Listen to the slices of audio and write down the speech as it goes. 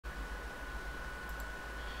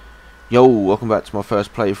Yo, welcome back to my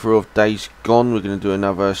first playthrough of Days Gone. We're going to do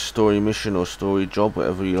another story mission or story job,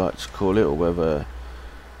 whatever you like to call it, or whatever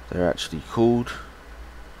they're actually called.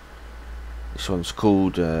 This one's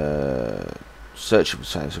called Searching for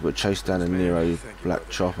Something, so we've got to chase down a Nero black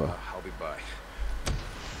chopper. I'll be by.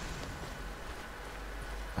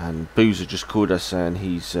 And Boozer just called us saying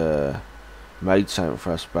he's made something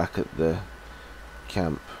for us back at the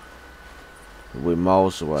camp. We're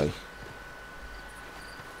miles away.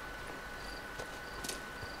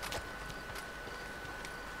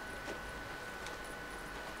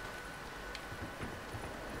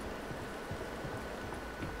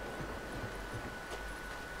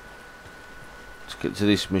 To get to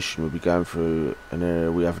this mission, we'll be going through an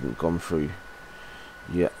area we haven't gone through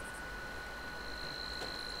yet.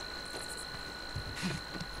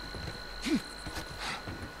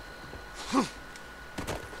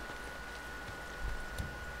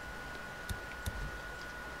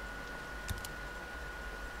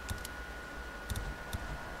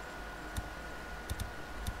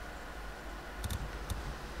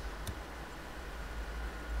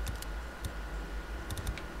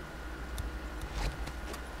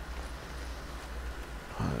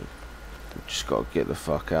 Just got to get the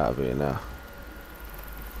fuck out of here now.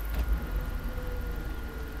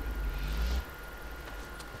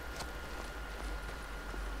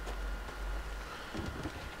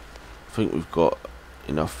 I think we've got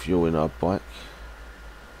enough fuel in our bike.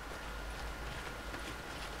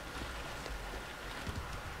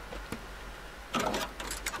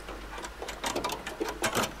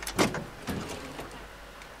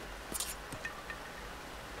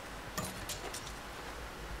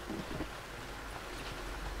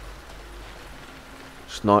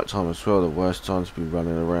 It's night time as well, the worst time to be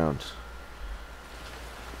running around.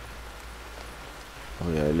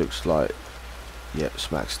 Oh yeah, it looks like, yep, it's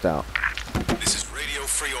maxed out. This is Radio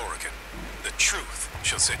Free Oregon. The truth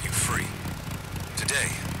shall set you free.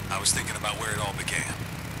 Today, I was thinking about where it all began.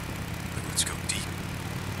 The roots go deep.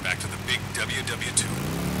 Back to the big WW2.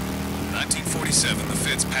 1947, the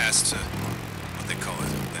feds passed what they call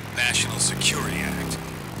it, the National Security Act.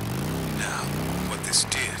 Now, what this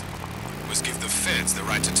did was give the feds the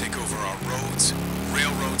right to take over our roads,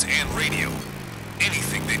 railroads, and radio.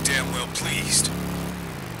 Anything they damn well pleased.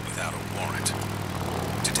 Without a warrant.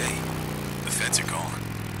 Today, the feds are gone.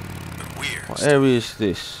 But we're... What area is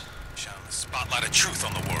this? Shining the spotlight of truth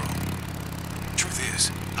on the world. Truth is,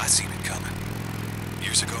 I seen it coming.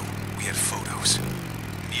 Years ago, we had photos.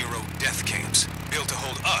 Nero death camps, built to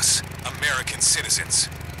hold us, American citizens.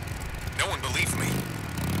 No one believed me.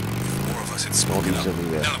 If more of us had spoken up,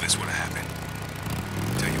 none of this would have happened.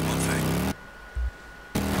 I'll tell you one thing.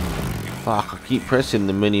 Fuck, I keep pressing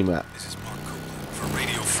the mini-map. This is Mark Copeland for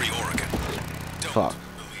Radio Free Oregon. Don't Fuck.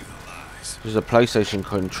 believe the lies. Because the PlayStation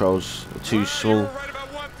controls are too small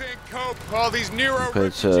All these Nero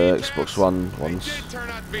compared to refugee Xbox camps, One they ones. did turn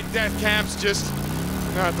out to be death camps, just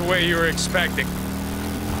not the way you were expecting.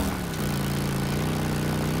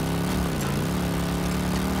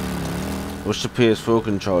 Wish the PS4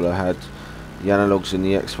 controller had the analogs in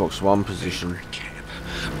the Xbox One position. Camp.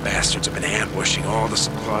 Bastards have been ambushing all the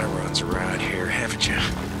supply runs around here, haven't you?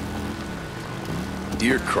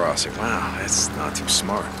 Deer crossing. Wow, that's not too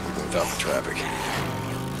smart, even without the traffic.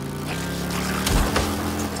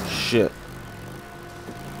 Shit.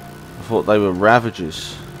 I thought they were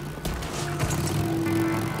Ravagers.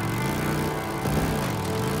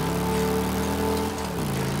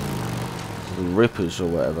 The Rippers or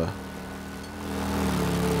whatever.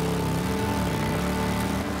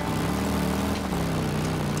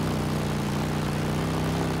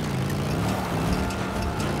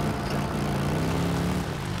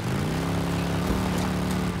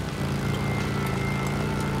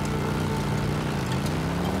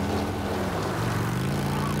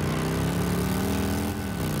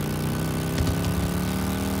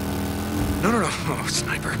 No, oh,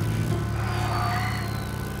 sniper.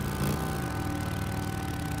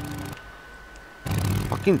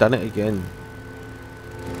 Fucking done it again.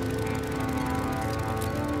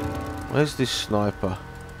 Where's this sniper?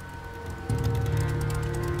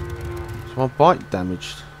 Is my bike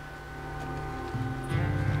damaged?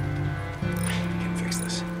 Can fix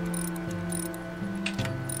this.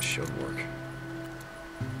 Should work.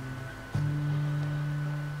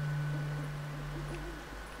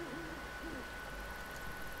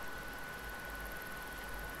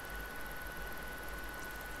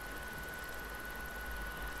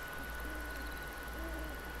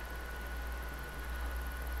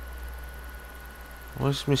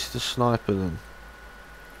 Where's Mr. Sniper then?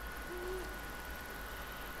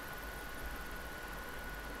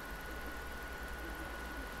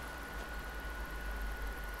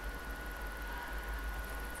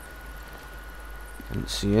 Didn't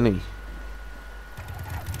see any.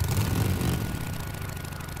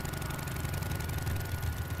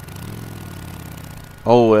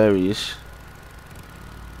 Oh, there he is.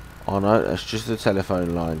 Oh no, that's just the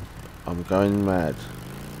telephone line. I'm going mad.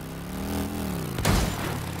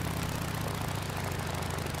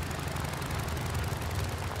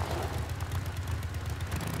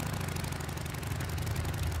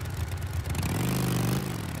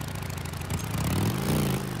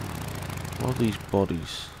 What are these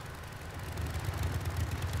bodies?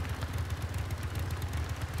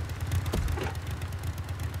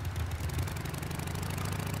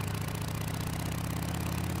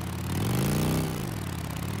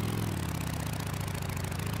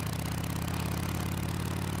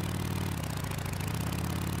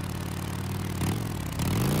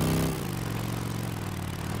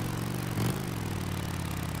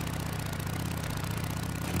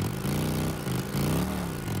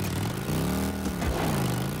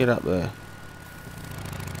 Get up there.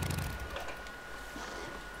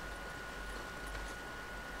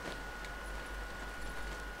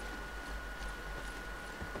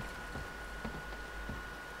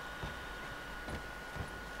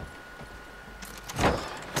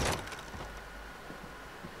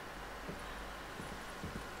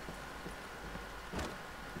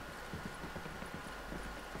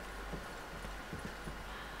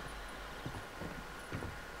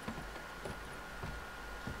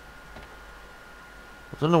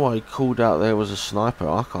 I don't know why he called out there was a sniper.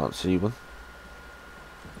 I can't see one.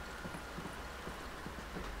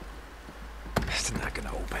 It's not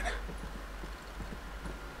gonna open.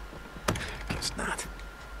 Guess not.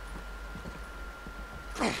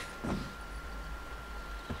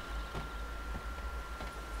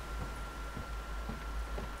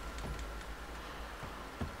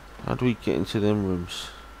 How do we get into them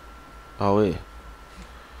rooms? Oh, here.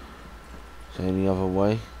 Is there any other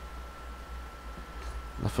way?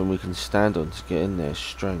 Nothing we can stand on to get in there.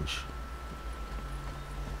 Strange.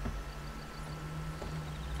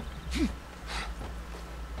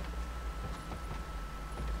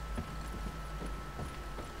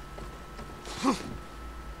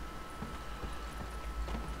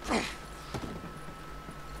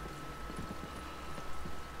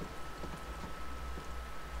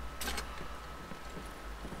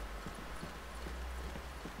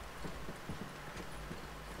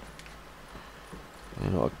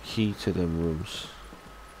 Not a key to them rooms.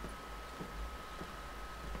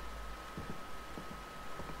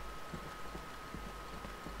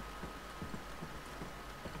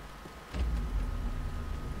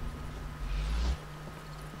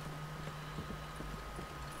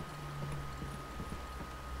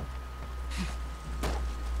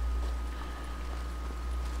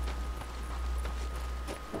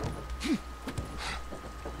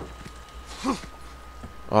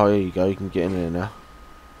 Oh, there you go. You can get in there now.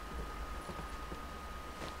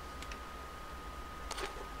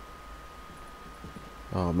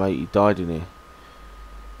 Oh mate, he died in here.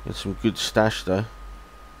 Had some good stash though.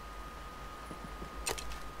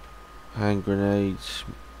 Hand grenades,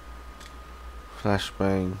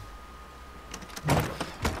 flashbang.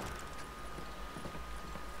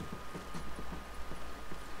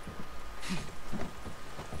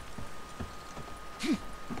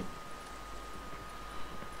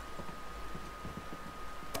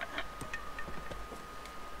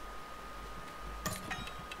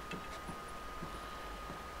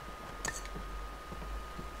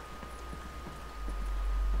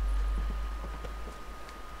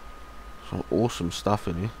 Some awesome stuff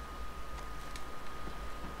in here.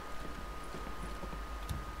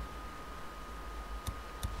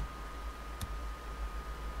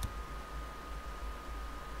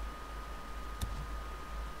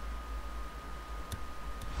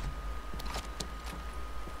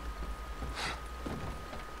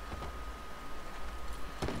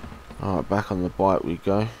 Alright, back on the bike we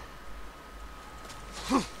go.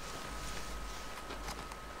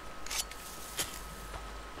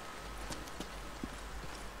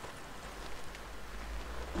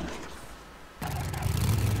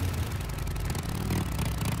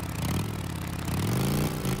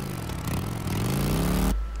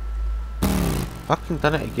 Fucking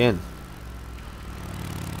done it again.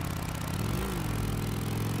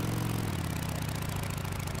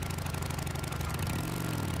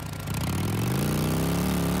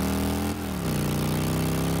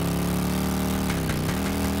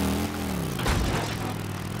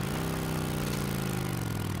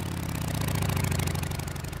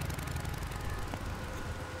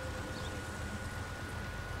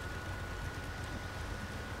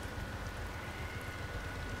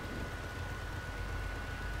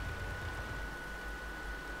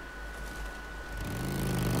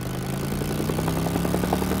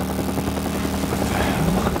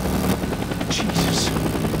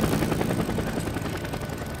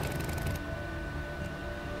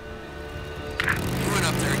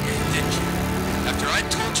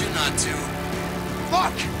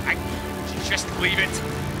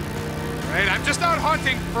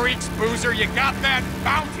 hunting freaks, Boozer. You got that?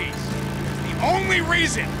 Bounties. It's the only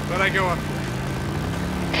reason that I go up there.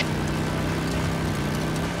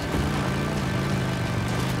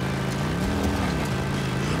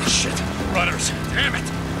 Shit. Runners. Damn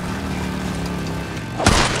it.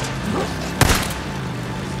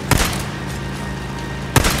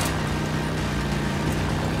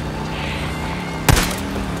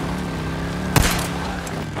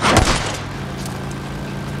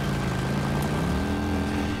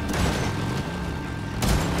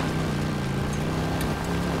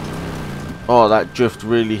 Oh, that drift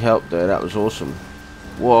really helped there. That was awesome.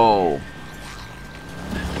 Whoa.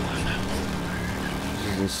 This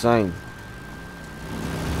is insane.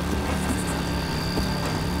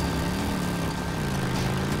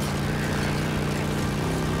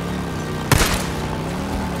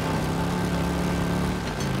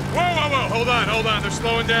 Whoa. Hold on. They're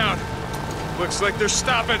slowing down. Looks like they're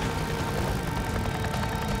stopping.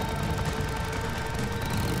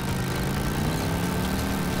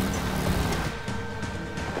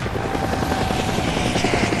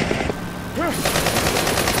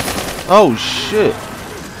 Oh shit.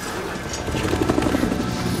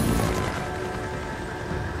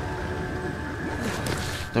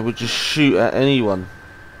 They would just shoot at anyone.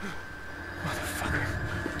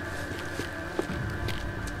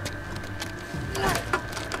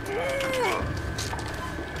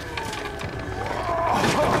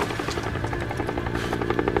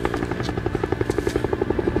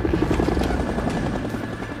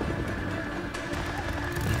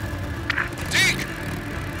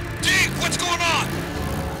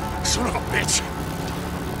 Son of a bitch!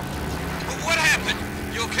 What happened?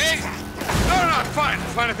 You okay? No, I'm fine.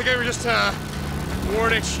 I think they were just,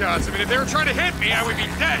 warning shots. I mean, if they were trying to hit me, I would be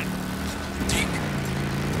dead. Deke,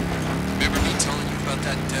 remember me telling you about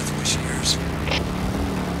that death wish of yours?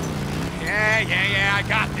 Yeah, I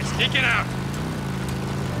got this. Kick it out.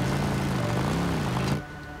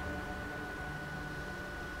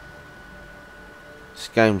 This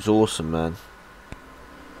game's awesome, man.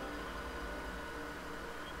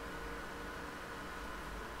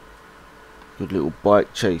 Good little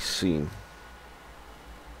bike chase scene.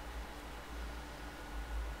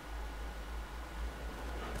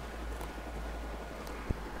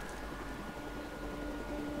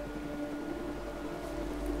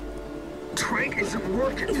 Trank isn't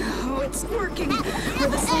working. Oh, it's working. With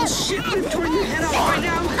this little shit you've torn your head off right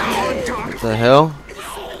now. Come on, Doc. What the hell?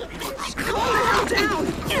 Calm the hell down.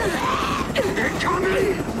 They're coming.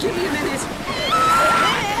 Give me a minute.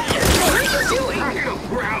 What are you doing? I'm gonna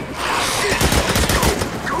growl.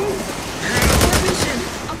 Go.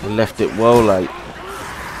 I left it well late.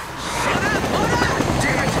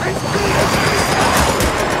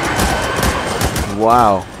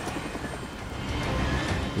 Wow.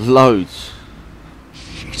 Loads.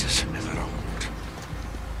 Jesus, is it old?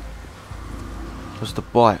 What's the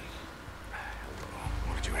bike?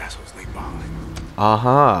 What did you assholes leave behind?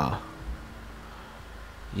 Aha.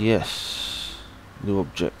 Yes. New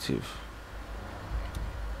objective.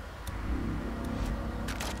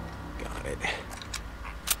 Got it.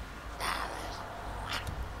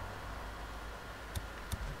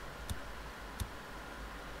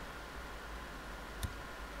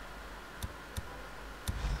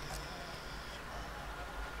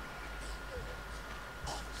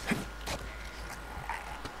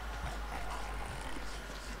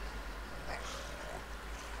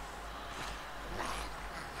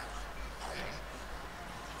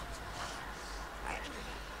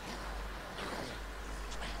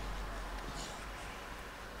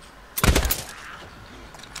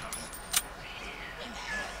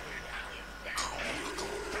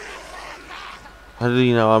 How do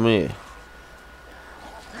you know I'm here?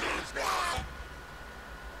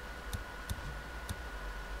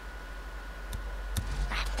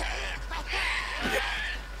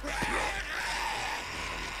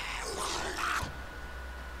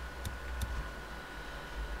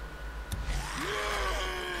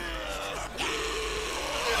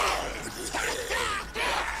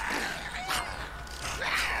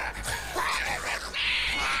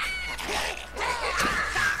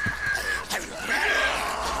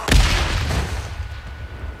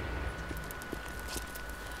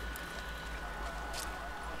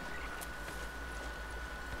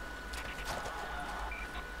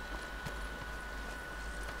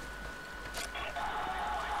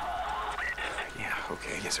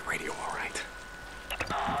 Okay, is the radio all right?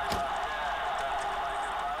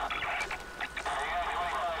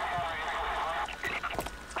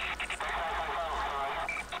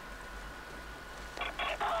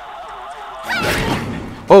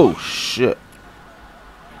 Oh shit.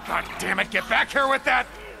 God damn damn it, get back here with that!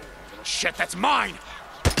 Little shit, that's mine!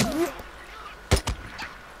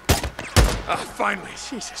 Ah, finally.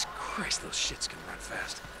 Jesus Christ, those shits can run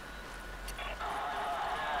fast.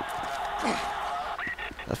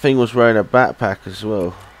 That thing was wearing a backpack as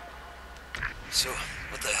well. So,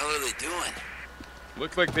 what the hell are they doing?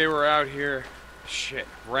 Looked like they were out here, shit,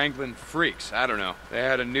 wrangling freaks. I don't know. They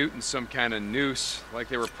had a newt and some kind of noose, like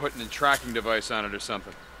they were putting a tracking device on it or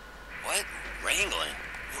something. What? Wrangling?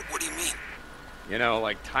 What do you mean? You know,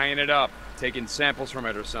 like tying it up, taking samples from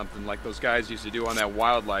it or something, like those guys used to do on that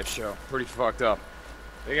wildlife show. Pretty fucked up.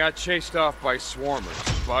 They got chased off by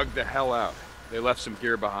swarmers, bugged the hell out. They left some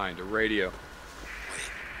gear behind, a radio.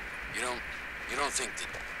 Wait, you don't think that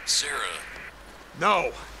Sarah...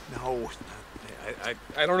 No.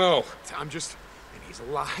 I don't know. I'm just... And he's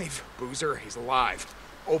alive. Boozer, he's alive.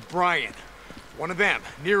 O'Brien. One of them.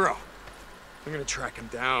 Nero. I'm gonna track him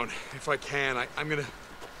down. If I can, I'm gonna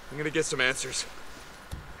get some answers.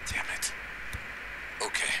 Damn it.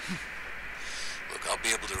 Okay. Look, I'll be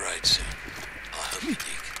able to ride soon. I'll help you,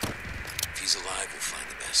 Deke. If he's alive, we'll find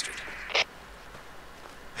the bastard.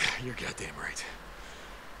 You're goddamn right.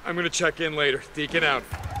 I'm gonna check in later. Deacon out.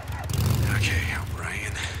 Okay,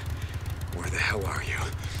 O'Brien. Where the hell are you?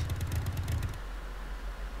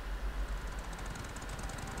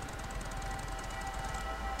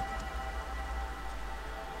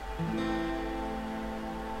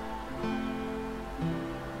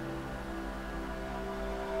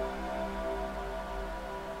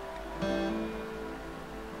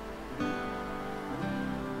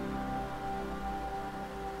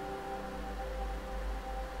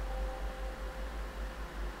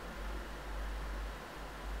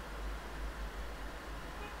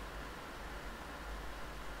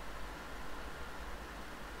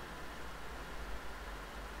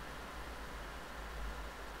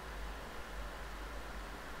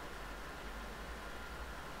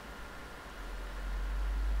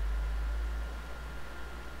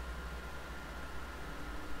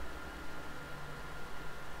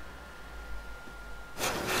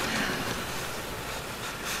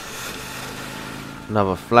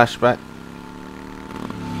 Another flashback.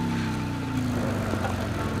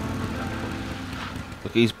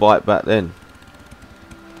 Look, his bike back then.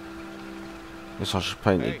 Guess I should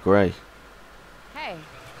paint it grey. Hey.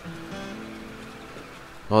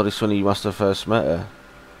 Oh, this one he must have first met her.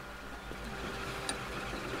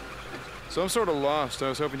 So I'm sort of lost. I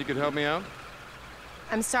was hoping you could help me out.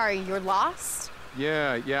 I'm sorry, you're lost?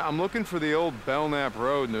 Yeah, I'm looking for the old Belknap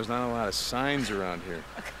Road, and there's not a lot of signs around here.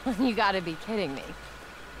 You gotta be kidding me.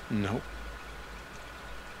 Nope.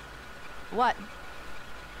 What?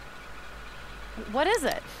 What is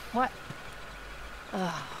it? What?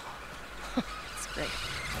 Oh, it's great.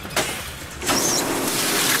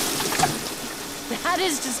 That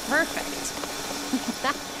is just perfect.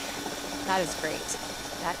 That is great.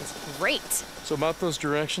 That is great. So about those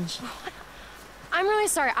directions? I'm really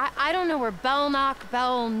sorry. I don't know where Belknap,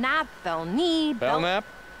 Belknap?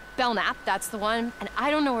 Belknap, that's the one. And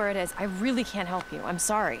I don't know where it is. I really can't help you. I'm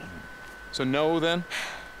sorry. So no, then?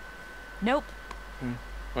 Nope.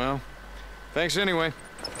 Well, thanks anyway.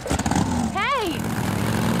 Hey!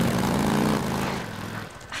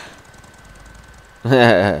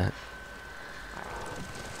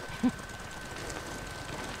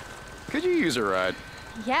 Could you use a ride?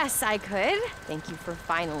 Yes, I could. Thank you for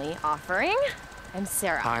finally offering. I'm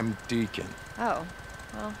Sarah. I'm Deacon. Oh,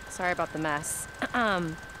 well, sorry about the mess.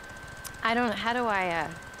 I don't. How do I?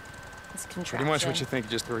 This contraption. Pretty much what you think.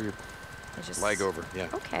 Just throw your leg over. Yeah.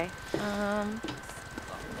 Okay.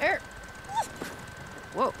 There.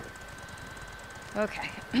 Whoa. Okay.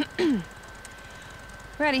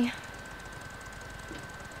 Ready.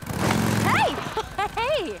 Hey!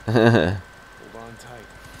 Hey! Hold on tight.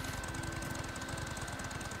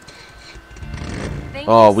 Thank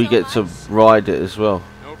Oh, you we so get much. to ride it as well.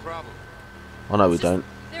 No problem. Oh no, we It's just- don't.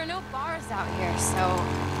 There are no bars out here, so.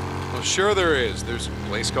 Well, sure there is. There's a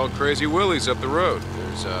place called Crazy Willie's up the road.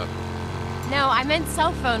 There's, No, I meant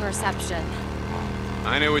cell phone reception.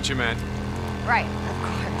 I knew what you meant. Right, of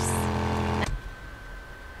course.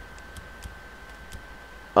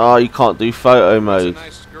 Oh, you can't do photo What's a mode.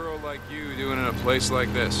 nice girl like you doing in a place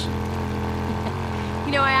like this?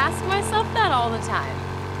 You know, I ask myself that all the time.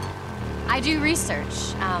 I do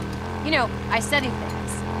research. You know, I study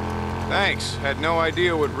things. Thanks. Had no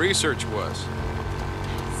idea what research was.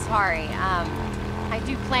 Sorry, I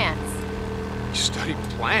do plants. You study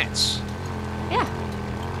plants? Yeah.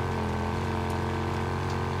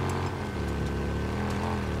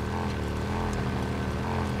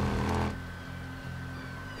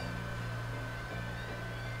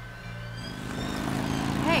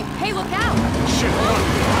 Hey, look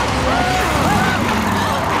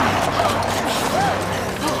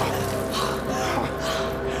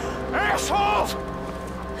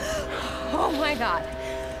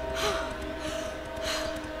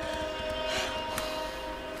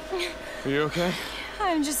You okay?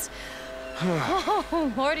 I'm just...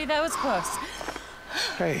 Oh, Lordy, that was close.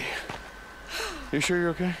 Hey. You sure you're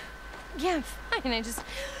okay? Yeah, I'm fine. I just...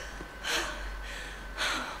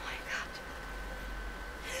 Oh, my God.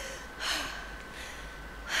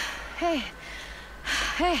 Hey.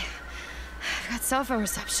 Hey. I've got cell phone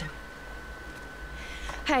reception.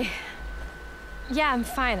 Hey. Yeah, I'm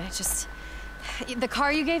fine. I just... The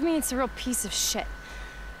car you gave me, it's a real piece of shit.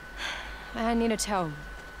 I need a tow.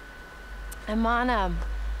 I'm on, I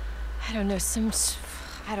don't know,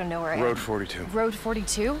 I don't know where I am. Road 42. Road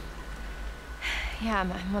 42? Yeah,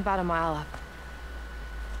 I'm about a mile up.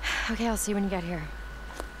 Okay, I'll see you when you get here.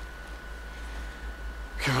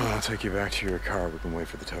 Come on, I'll take you back to your car. We can wait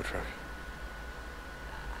for the tow truck.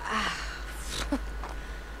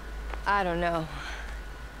 I don't know.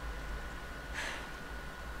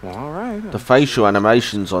 Well, all right. The facial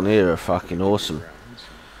animations on here are fucking awesome.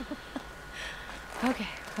 Okay,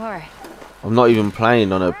 alright. I'm not even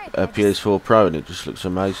playing on a Alright, PS4 Pro and it just looks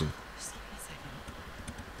amazing. Just give me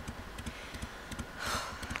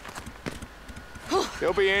a second.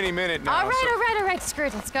 He'll be any minute now. Alright, screw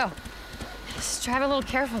it, let's go. Just drive a little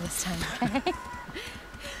careful this time, okay?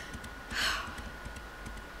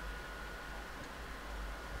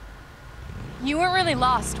 You weren't really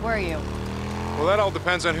lost, were you? Well, that all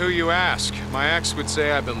depends on who you ask. My ex would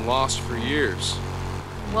say I've been lost for years.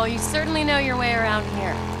 Well, you certainly know your way around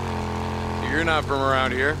here. You're not from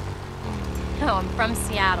around here. No, I'm from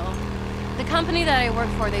Seattle. The company that I work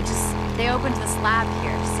for, they opened this lab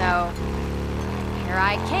here, so here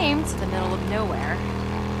I came to the middle of nowhere.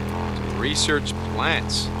 Research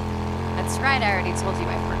plants. That's right, I already told you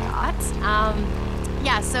I forgot.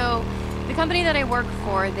 Yeah, so the company that I work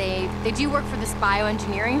for, they do work for this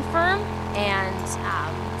bioengineering firm,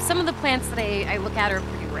 and some of the plants that I look at are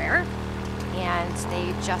pretty rare, and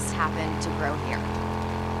they just happen to grow here.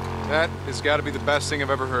 That has got to be the best thing I've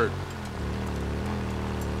ever heard.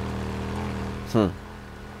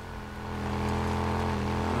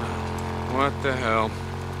 What the hell?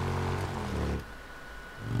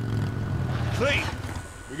 Clayton,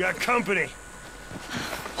 we got company.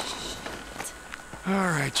 All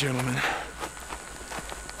right, gentlemen.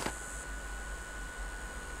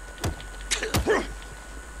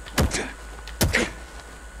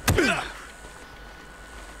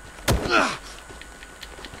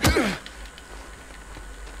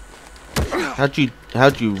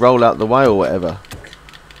 How'd you roll out the way or whatever?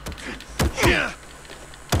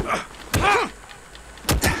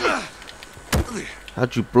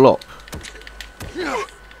 How'd you block?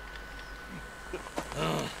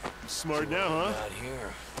 Smart now, huh?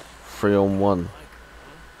 3-on-1.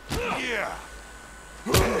 Yeah.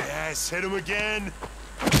 Yes, hit him again.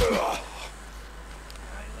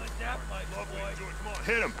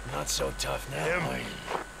 Hit him. Not so tough now, Him. boy.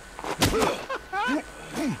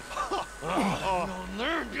 Oh,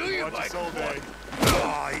 Learn, do you, watch us Michael? all day.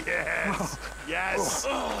 Oh, yes. Yes.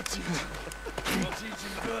 Oh, teach him. I'll teach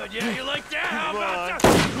him good. Yeah, you like that? How Come about on. that?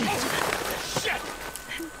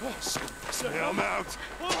 Oh, shit. Yeah, I'm out.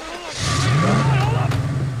 Hold up.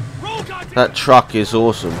 Roll, goddamn. That truck is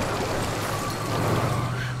awesome.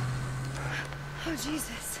 Oh,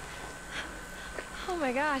 Jesus. Oh,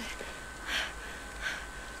 my God.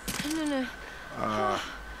 No. Oh,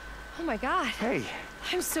 my God. Hey.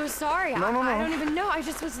 I'm so sorry. No. I don't even know. I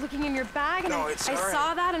just was looking in your bag and No, I it's all right.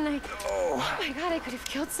 saw that and I... Oh. Oh, my God, I could have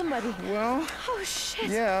killed somebody. Well, Oh, shit.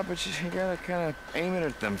 yeah, but you gotta kind of aim it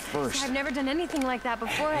at them first. I've never done anything like that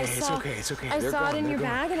before. Hey, it's okay, it's okay. I They're saw it gone, in your they're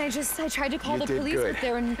bag, and I tried to call You the did police, good. but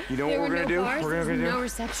there were You know what there we're were gonna no do? bars, We're there was gonna no do?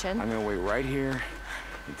 reception. I'm gonna wait right here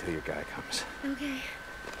until your guy comes. Okay.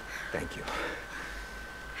 Thank you.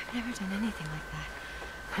 I've never done anything like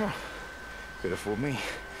that. Could have fooled me.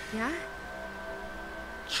 Yeah?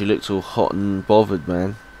 She looked all hot and bothered,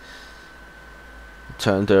 man.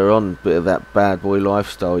 Turned her on, bit of that bad boy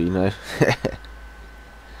lifestyle, you know.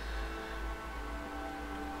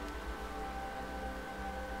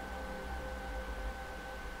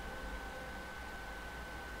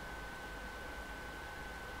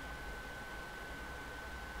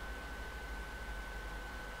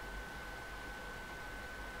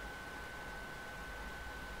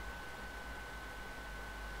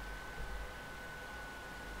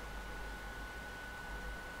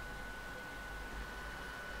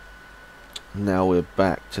 Now we're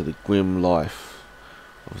back to the grim life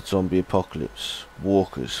of zombie apocalypse.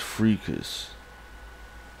 Walkers, freakers.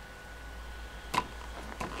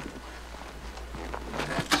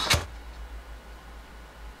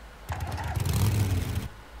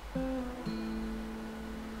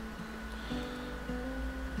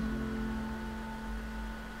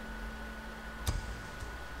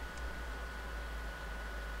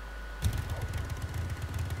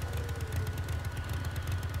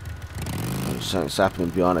 something's happening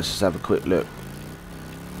behind us. Let's have a quick look.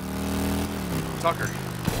 Tucker.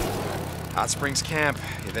 Hot Springs Camp,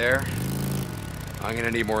 you there? I'm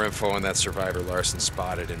gonna need more info on that survivor Larson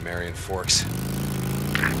spotted in Marion Forks.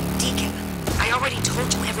 Deacon, I already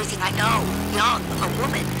told you everything I know. Young, a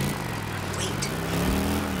woman. Wait.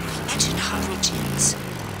 He mentioned Hundred Inns.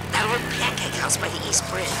 That old pancake house by the East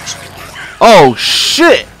Bridge. Oh,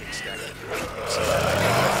 shit!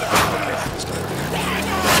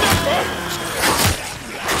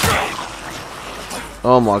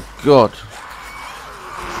 Oh my god.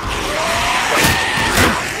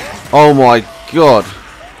 Oh my god.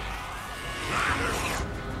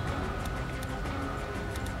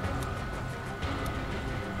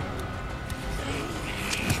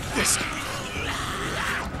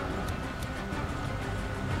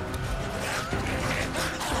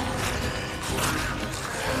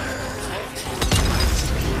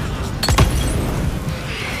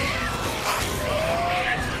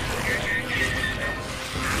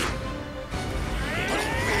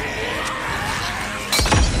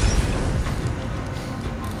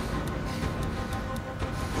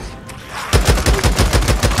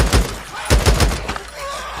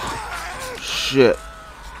 Shit.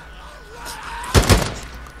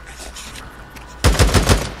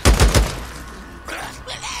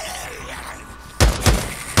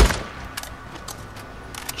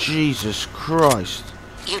 Jesus Christ.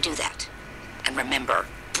 You do that. And remember,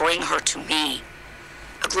 bring her to me.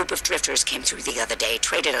 A group of drifters came through the other day,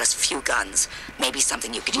 traded us a few guns. Maybe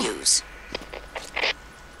something you could use.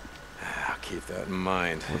 I'll keep that in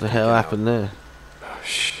mind. What the hell happened there? Oh,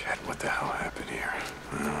 shit, what the hell happened here?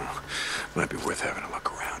 Oh, might be worth having a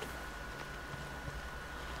look around.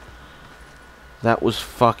 That was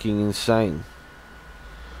fucking insane.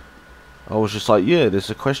 I was just like, yeah, there's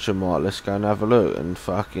a question mark, let's go and have a look, and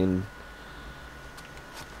fucking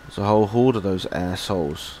there's a whole horde of those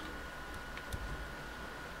assholes.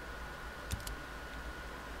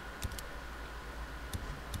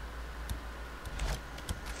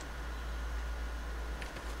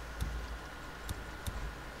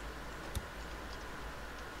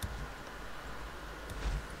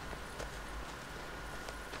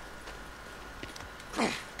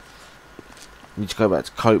 Need to go back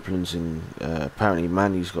to Copeland's, and apparently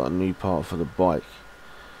Manny's got a new part for the bike.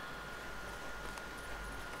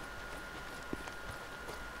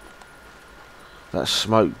 That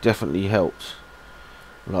smoke definitely helped.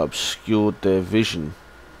 Like, obscured their vision.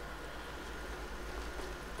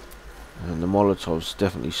 And the Molotovs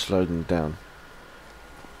definitely slowed them down.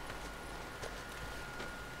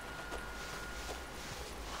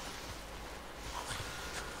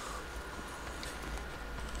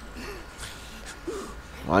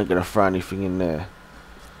 I ain't gonna throw anything in there,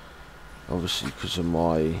 obviously, because of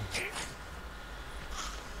my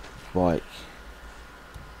bike.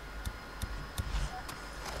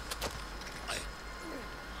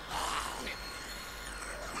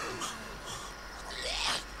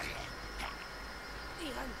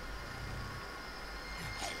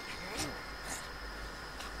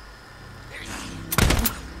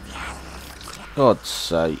 God's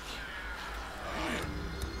sake.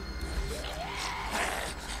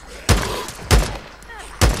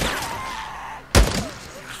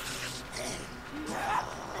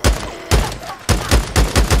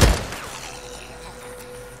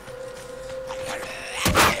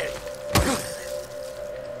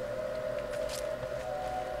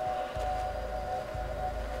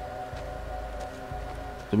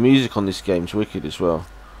 The music on this game's wicked as well.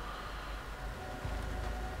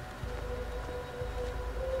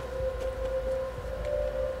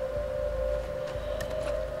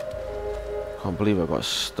 Can't believe I got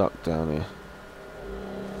stuck down here.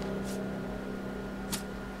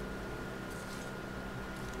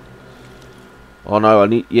 Oh no, I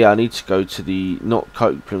need to go to the, not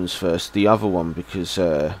Copeland's first, the other one, because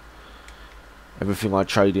everything I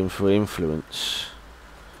trade in for influence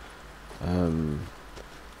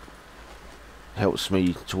helps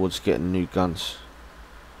me towards getting new guns.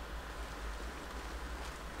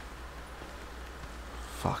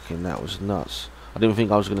 Fucking, that was nuts. I didn't think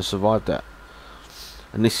I was going to survive that.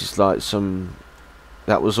 And this is like some,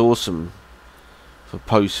 that was awesome for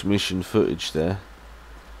post-mission footage there.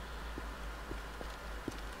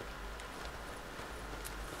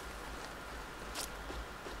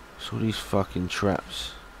 It's all these fucking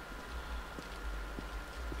traps.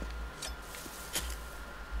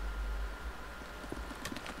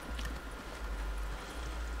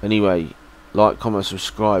 Anyway, like, comment,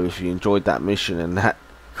 subscribe if you enjoyed that mission and that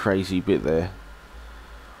crazy bit there.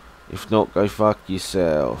 If not, go fuck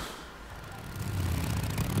yourself.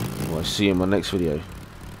 Well, I'll see you in my next video.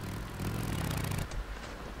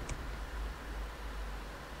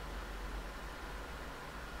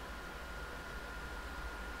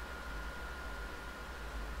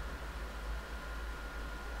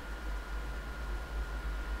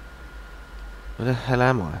 Where the hell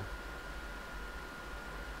am I?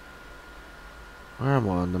 Where am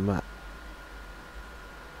I on the map?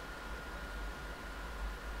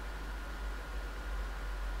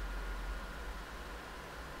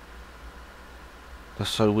 That's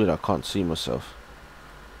so weird, I can't see myself.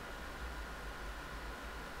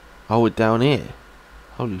 Oh, we're down here.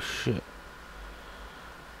 Holy shit.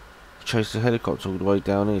 Chase the helicopter all the way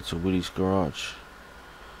down here to Willie's garage.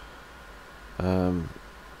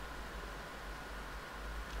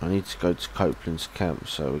 I need to go to Copeland's camp,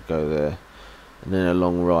 so we go there. And then a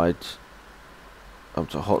long ride up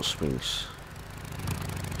to Hot Springs.